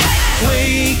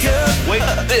Wake up. Wake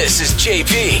up. This is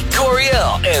JP,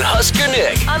 Coriel, and Husker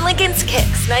Nick. On Lincoln's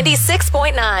Kicks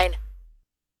 96.9.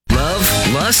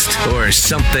 Love, lust, or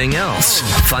something else?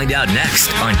 Find out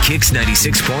next on Kicks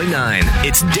 96.9.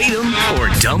 It's Date 'em or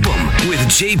Dump 'em with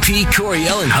JP,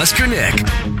 Coriel, and Husker Nick.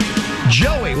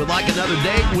 Joey would like another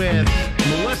date with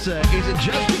Melissa. Is it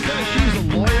just because she's a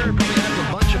lawyer, probably has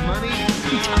a bunch of money?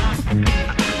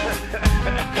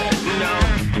 No.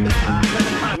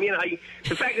 I mean,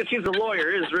 the fact that she's a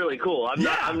lawyer is really cool. I'm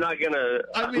not gonna.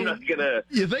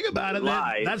 You think about it,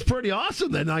 lie. that's pretty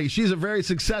awesome. Then she's a very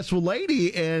successful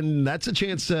lady, and that's a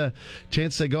chance to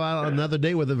go out on another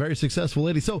day with a very successful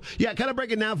lady. So, yeah, kind of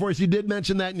break it down for us. You did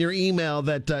mention that in your email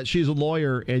that she's a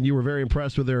lawyer, and you were very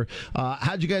impressed with her.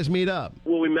 How'd you guys meet up?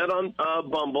 Well, we met on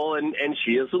Bumble, and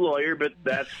she is a lawyer, but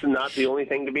that's not the only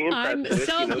thing to be impressed I'm with.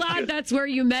 so glad that's where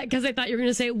you met, because I thought you were going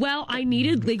to say, well, I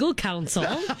needed legal counsel.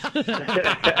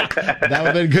 That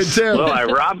would have been good, too. Well,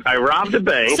 I robbed a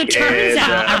bank. So turns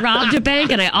out I robbed a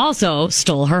bank, and I also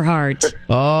stole her heart.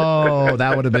 Oh,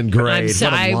 that would have been great.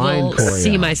 I will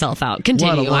see myself out.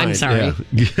 Continue. I'm sorry.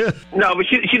 Yeah. No, but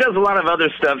she does a lot of other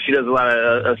stuff. She does a lot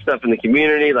of stuff in the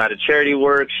community, a lot of charity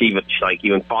work. She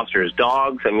even fosters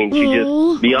dogs. I mean, she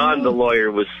just, beyond the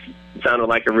lawyer, sounded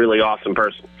like a really awesome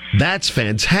person. That's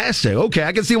fantastic. Okay,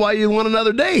 I can see why you want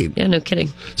another date. Yeah, no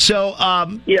kidding. So,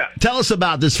 tell us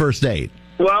about this first date.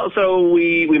 Well, so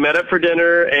we met up for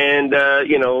dinner, and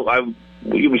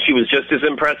she was just as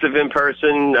impressive in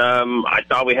person. I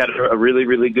thought we had a really,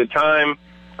 really good time.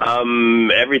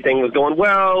 Everything was going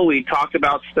well. We talked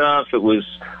about stuff.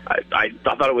 I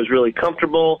thought it was really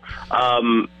comfortable.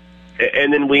 And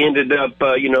then we ended up,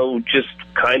 just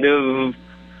kind of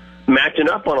matching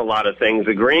up on a lot of things,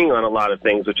 agreeing on a lot of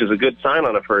things, which is a good sign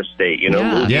on a first date.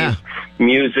 Movies,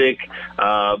 music,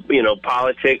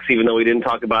 politics. Even though we didn't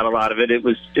talk about a lot of it, it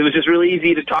was just really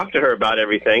easy to talk to her about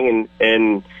everything,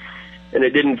 and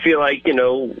it didn't feel like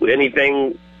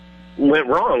anything went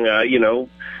wrong.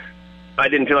 I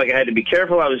didn't feel like I had to be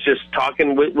careful. I was just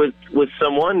talking with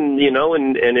someone,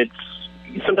 and it's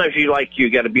sometimes you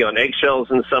got to be on eggshells,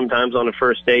 and sometimes on a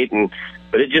first date,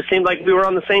 but it just seemed like we were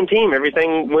on the same team.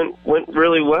 Everything went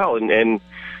really well, and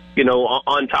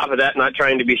on top of that, not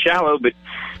trying to be shallow, but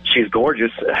she's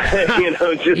gorgeous.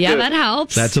 That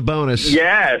helps. That's a bonus.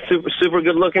 Yeah, super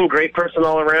good looking, great person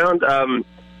all around. And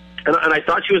I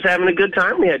thought she was having a good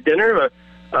time. We had dinner.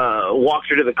 Walked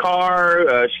her to the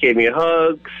car. She gave me a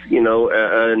hug.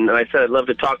 And I said I'd love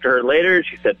to talk to her later.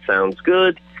 She said sounds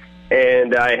good.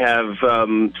 And I have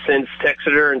since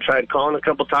texted her and tried calling a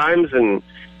couple times and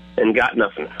got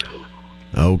nothing.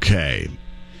 Okay.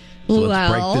 So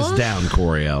let's break this down,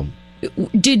 Coriel.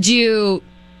 Did you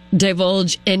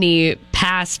divulge any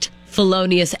past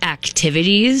felonious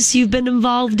activities you've been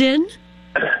involved in?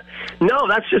 No,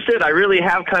 that's just it. I really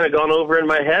have kind of gone over in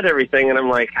my head everything, and I'm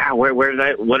like,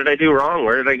 what did I do wrong?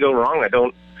 Where did I go wrong? I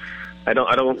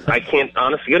can't,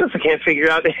 honest to goodness, I can't figure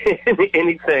out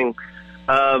anything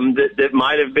that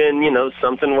might have been,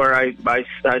 something where I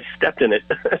stepped in it.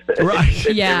 Right.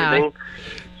 Yeah. Everything.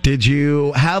 Did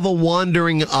you have a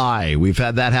wandering eye? We've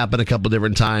had that happen a couple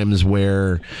different times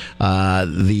where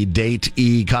the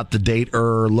datee caught the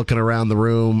dater looking around the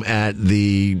room at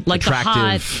the like attractive... the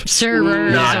hot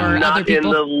servers or other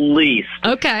people? Not in the least.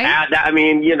 Okay.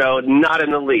 Not in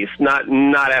the least.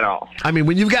 Not at all. I mean,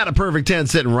 when you've got a perfect 10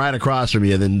 sitting right across from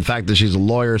you, then the fact that she's a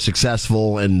lawyer,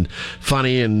 successful and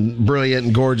funny and brilliant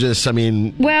and gorgeous, I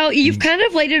mean... Well, you've kind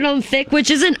of laid it on thick,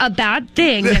 which isn't a bad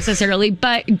thing necessarily,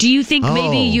 but do you think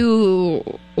maybe you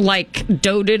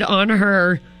doted on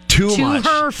her too much?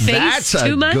 Her face That's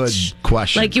too much? Good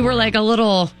question. Like you were a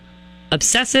little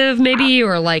obsessive maybe,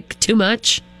 or too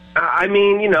much?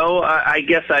 I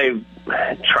guess I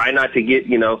try not to get,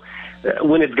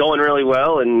 when it's going really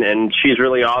well and she's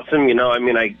really awesome,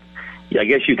 I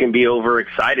guess you can be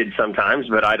overexcited sometimes,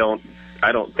 but I don't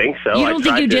think so. You don't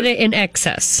think you did it in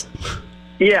excess?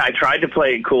 Yeah, I tried to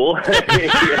play it cool.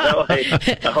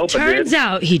 I hope Turns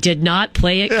out he did not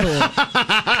play it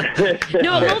cool.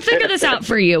 No, we'll figure this out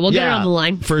for you. We'll get her on the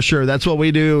line. For sure. That's what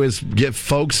we do, is get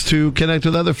folks to connect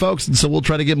with other folks. And so we'll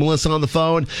try to get Melissa on the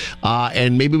phone,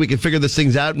 and maybe we can figure this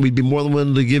things out, and we'd be more than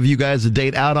willing to give you guys a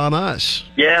date out on us.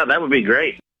 Yeah, that would be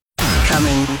great.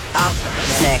 Coming up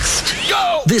next.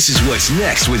 Go! This is What's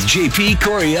Next with JP,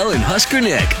 Coriel, and Husker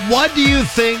Nick. What do you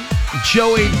think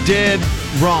Joey did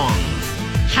wrong?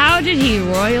 How did he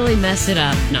royally mess it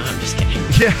up? No, I'm just kidding.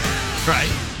 Yeah, right.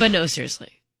 But no,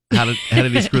 seriously. How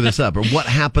did he screw this up? Or what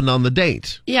happened on the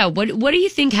date? Yeah, what do you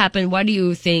think happened? Why do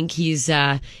you think he's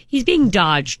being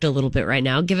dodged a little bit right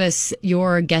now? Give us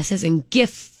your guesses in GIF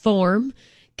form.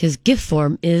 Because gift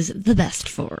form is the best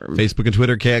form. Facebook and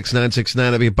Twitter,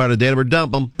 KX969. I'll be a part of Datum or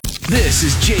Dump 'em. This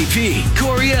is JP,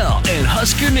 Coriel, and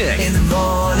Husker Nick. In the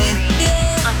morning.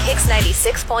 On Kix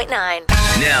 96.9.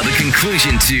 Now the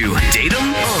conclusion to Date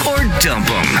 'em or Dump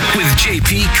 'em with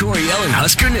JP, Coriel, and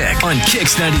Husker Nick on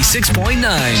Kix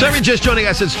 96.9. So if you're just joining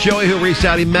us, it's Joey who reached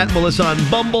out. He met Melissa on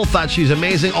Bumble, thought she's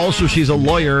amazing. Also, she's a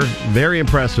lawyer. Very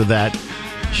impressed with that.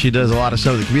 She does a lot of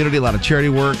stuff in the community, a lot of charity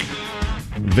work.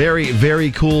 Very, very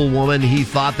cool woman. He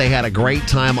thought they had a great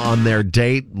time on their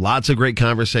date. Lots of great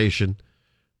conversation.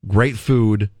 Great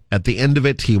food. At the end of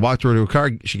it, he walked her to her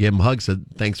car. She gave him a hug, said,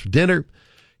 thanks for dinner.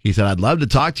 He said, I'd love to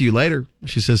talk to you later.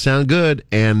 She says, sound good.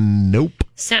 And nope.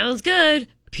 Sounds good.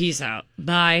 Peace out.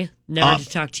 Bye. Never to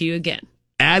talk to you again.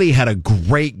 Addie had a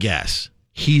great guess.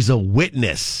 He's a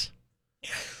witness.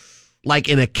 Like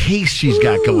in a case she's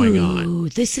got going on. Ooh,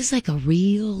 this is like a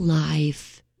real life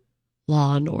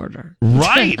Law and Order.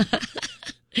 Right.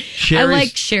 I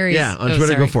like Sherry's. Yeah, on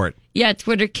Twitter, go for it. Yeah,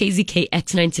 Twitter,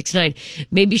 KZKX969.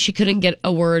 Maybe she couldn't get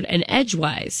a word in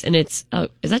edgewise. And it's,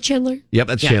 is that Chandler? Yep,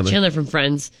 that's Chandler. Chandler from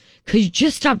Friends. Could you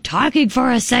just stop talking for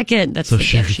a second? That's the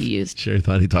gift she used. Sherry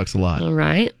thought he talks a lot. All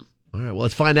right. Well,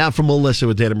 let's find out from Melissa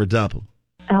with Date 'em or Dump 'em.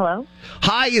 Hello,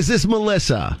 Hi, is this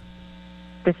Melissa?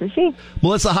 this is she.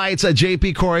 Melissa, hi, it's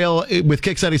JP Coriel with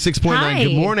Kix 96.9. Hi.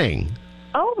 Good morning.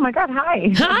 Oh my God, hi.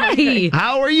 Hi.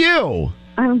 How are you?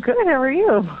 I'm good. How are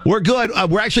you? We're good.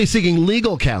 We're actually seeking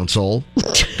legal counsel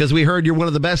because we heard you're one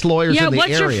of the best lawyers Yeah, in the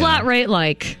what's area. your flat rate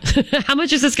like? How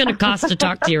much is this going to cost to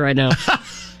talk to you right now?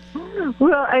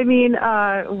 Well, I mean,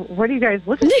 what are you guys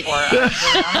looking for?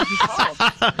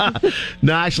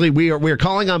 No, actually, we are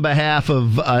calling on behalf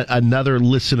of another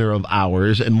listener of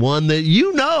ours and one that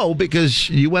you know because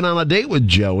you went on a date with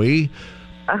Joey.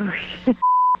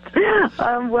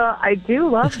 Well, I do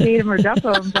love Date 'em or Dump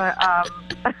 'em, but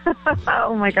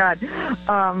oh my God.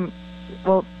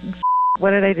 Well,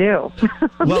 what did I do?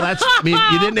 Well,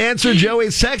 you didn't answer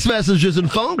Joey's text messages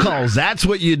and phone calls. That's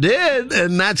what you did,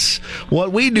 and that's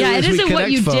what we do. Yeah, it is we isn't what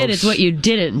connect you folks. did, it's what you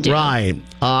didn't do. Right.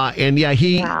 And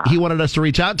he wanted us to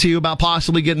reach out to you about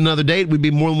possibly getting another date. We'd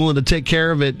be more than willing to take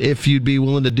care of it if you'd be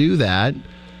willing to do that.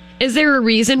 Is there a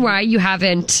reason why you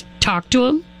haven't talked to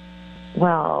him?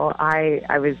 Well, I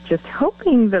was just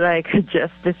hoping that I could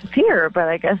just disappear, but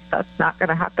I guess that's not going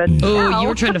to happen. Oh, now. you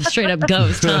were trying to straight up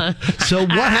ghost, huh? So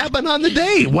what happened on the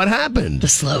date? What happened? The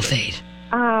slow fade.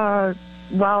 Well,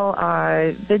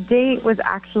 the date was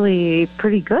actually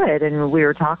pretty good, and we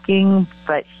were talking,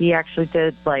 but he actually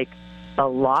did like a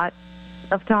lot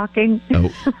of talking.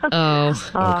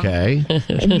 Oh. Okay. And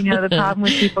the problem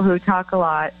with people who talk a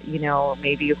lot,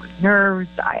 maybe it was nerves.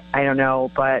 I don't know,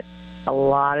 but a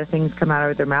lot of things come out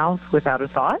of their mouth without a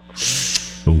thought.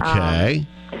 Okay.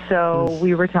 So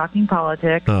we were talking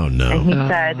politics. Oh, no. And he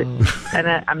said,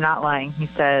 and I'm not lying, he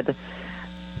said,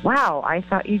 wow, I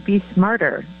thought you'd be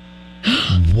smarter.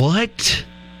 What?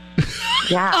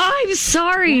 Yeah. I'm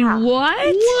sorry, Yeah.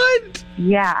 what? What?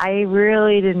 Yeah, I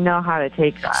really didn't know how to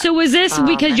take that. So was this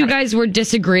because you guys were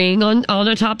disagreeing on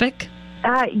a topic?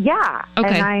 Yeah.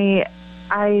 Okay. And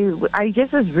I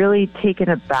just was really taken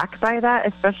aback by that,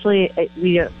 especially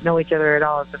we don't know each other at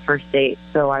all at the first date.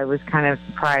 So I was kind of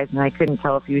surprised, and I couldn't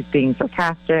tell if he was being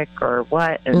sarcastic or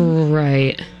what. And,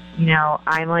 Right.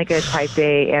 I'm like a type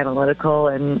A analytical,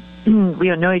 and we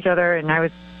don't know each other, and I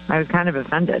was kind of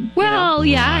offended. Well,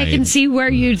 yeah, I can see where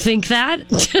you'd think that.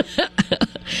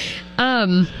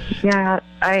 Yeah,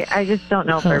 I just don't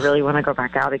know if I really want to go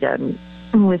back out again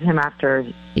with him after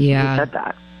he said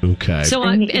that. Okay. So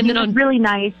And he then was really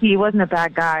nice. He wasn't a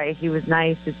bad guy. He was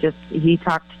nice. It's just he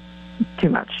talked too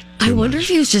much. I wonder if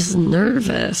he was just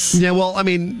nervous. Yeah, well, I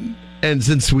mean, and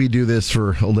since we do this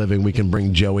for a living, we can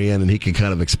bring Joey in and he can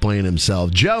kind of explain himself.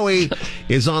 Joey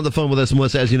is on the phone with us,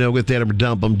 Melissa, as you know, with Date 'em or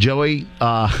Dump 'em. Joey,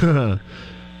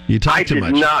 you talk too much.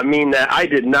 I did not mean that. I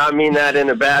did not mean that in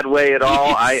a bad way at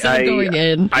all. Going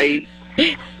in. I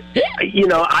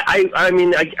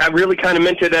really kind of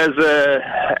meant it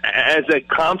as a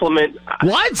compliment.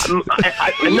 What?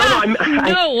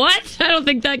 No, what? I don't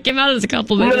think that came out as a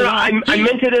compliment. No, I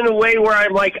meant it in a way where I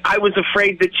was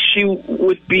afraid that she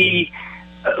would be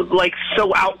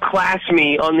so outclass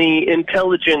me on the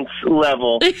intelligence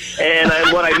level, and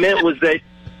what I meant was that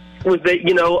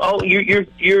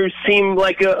you seem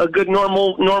like a good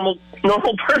normal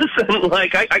person.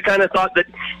 Like I kind of thought that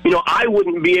I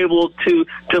wouldn't be able to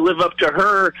live up to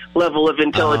her level of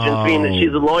intelligence, being that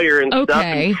she's a lawyer and stuff,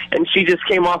 and she just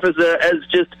came off as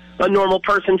just a normal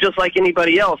person, just like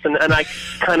anybody else, and I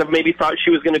kind of maybe thought she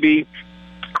was going to be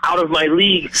out of my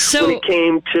league when it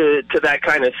came to that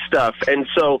kind of stuff, and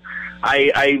so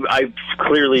I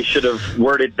clearly should have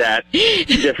worded that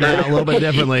different. A little bit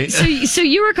differently. So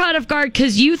you were caught off guard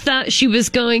because you thought she was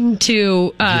going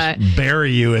to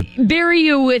bury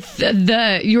you with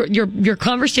your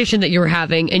conversation that you were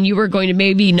having, and you were going to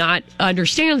maybe not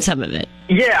understand some of it.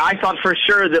 Yeah, I thought for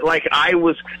sure that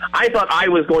I thought I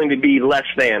was going to be less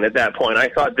than at that point. I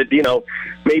thought that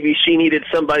maybe she needed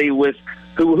somebody who was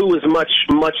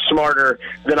much smarter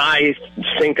than I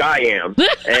think I am,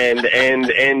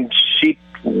 and she,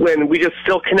 when we just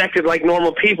still connected like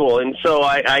normal people, and so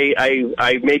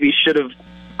I maybe should have.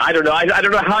 I don't know. I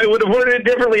don't know how I would have worded it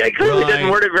differently. I clearly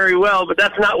didn't word it very well, but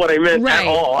that's not what I meant at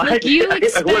all. Like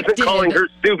I wasn't calling her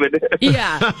stupid.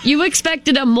 Yeah, you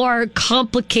expected a more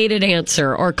complicated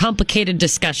answer or complicated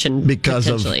discussion because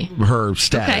of her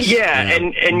status. Okay. Yeah,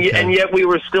 and yet we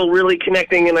were still really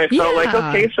connecting, and I felt like,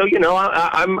 okay, so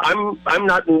I'm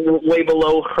not way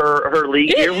below her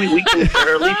league here. We can,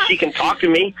 or at least she can talk to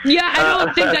me. Yeah, I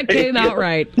don't think that came out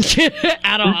right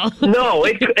at all. No,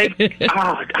 I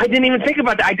didn't even think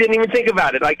about that. I didn't even think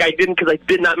about it. Like I didn't, because I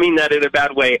did not mean that in a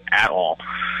bad way at all.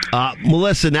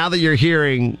 Melissa, now that you're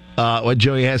hearing what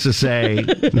Joey has to say,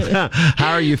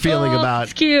 how are you feeling about?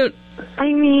 It's cute.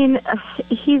 I mean,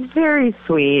 he's very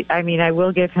sweet. I mean, I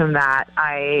will give him that.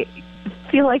 I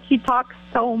feel like he talks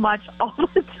so much all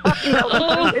the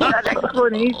time. That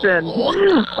explanation.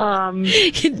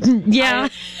 Yeah.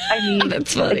 I mean,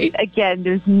 that's funny. Again,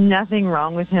 there's nothing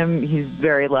wrong with him. He's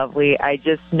very lovely. I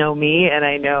just know me, and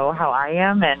I know how I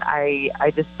am, and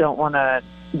I just don't want to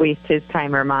waste his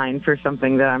time or mine for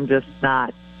something that I'm just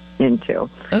not into.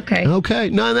 Okay.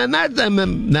 No,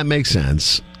 that makes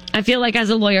sense. I feel like as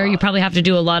a lawyer, you probably have to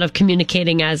do a lot of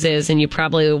communicating as is, and you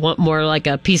probably want more like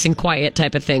a peace and quiet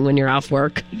type of thing when you're off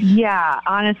work. Yeah,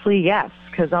 honestly, yes,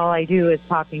 because all I do is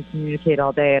talk and communicate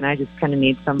all day, and I just kind of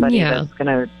need somebody that's going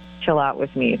to chill out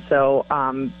with me. So,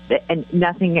 and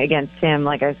nothing against him.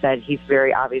 Like I said, he's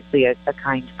very obviously a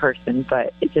kind person,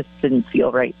 but it just didn't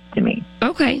feel right to me.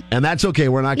 Okay. And that's okay.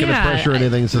 We're not going to pressure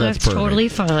anything, so that's perfect. Totally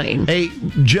fine. Hey,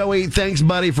 Joey, thanks,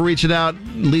 buddy, for reaching out.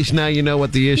 At least now you know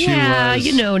what the issue was. Yeah,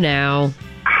 you know now.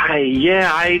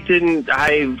 I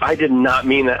did not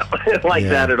mean that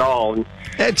that at all.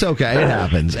 It's okay. It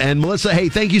happens. And Melissa, hey,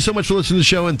 thank you so much for listening to the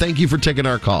show, and thank you for taking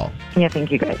our call. Yeah,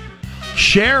 thank you, guys.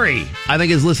 Sherry, I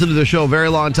think, has listened to the show a very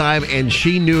long time, and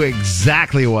she knew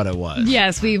exactly what it was.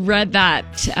 Yes, we read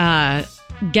that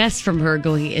guess from her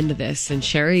going into this, and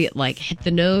Sherry, hit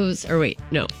the nose, or wait,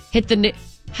 no, hit the,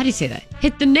 how do you say that?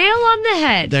 Hit the nail on the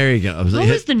head. There you go. What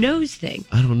was the nose thing?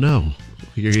 I don't know.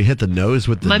 You're going to hit the nose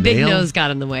with the nail? My big nose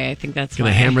got in the way. I think that's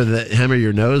why. Going to hammer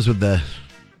your nose with the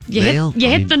nail? You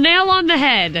hit the nail on the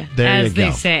head, as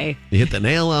they say. You hit the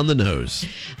nail on the nose.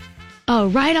 Oh,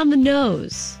 right on the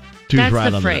nose. That's right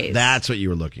the phrase. That's what you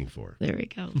were looking for. There we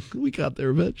go. We got there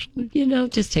eventually.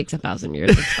 It just takes 1,000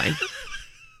 years. It's fine.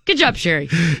 Good job, Sherry.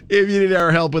 If you need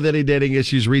our help with any dating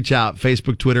issues, reach out.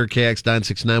 Facebook, Twitter,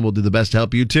 KX969. We'll do the best to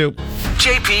help you, too.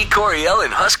 JP, Coriel,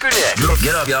 and Husker Nick.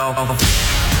 Get up, y'all.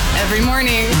 Every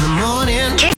morning. In the morning.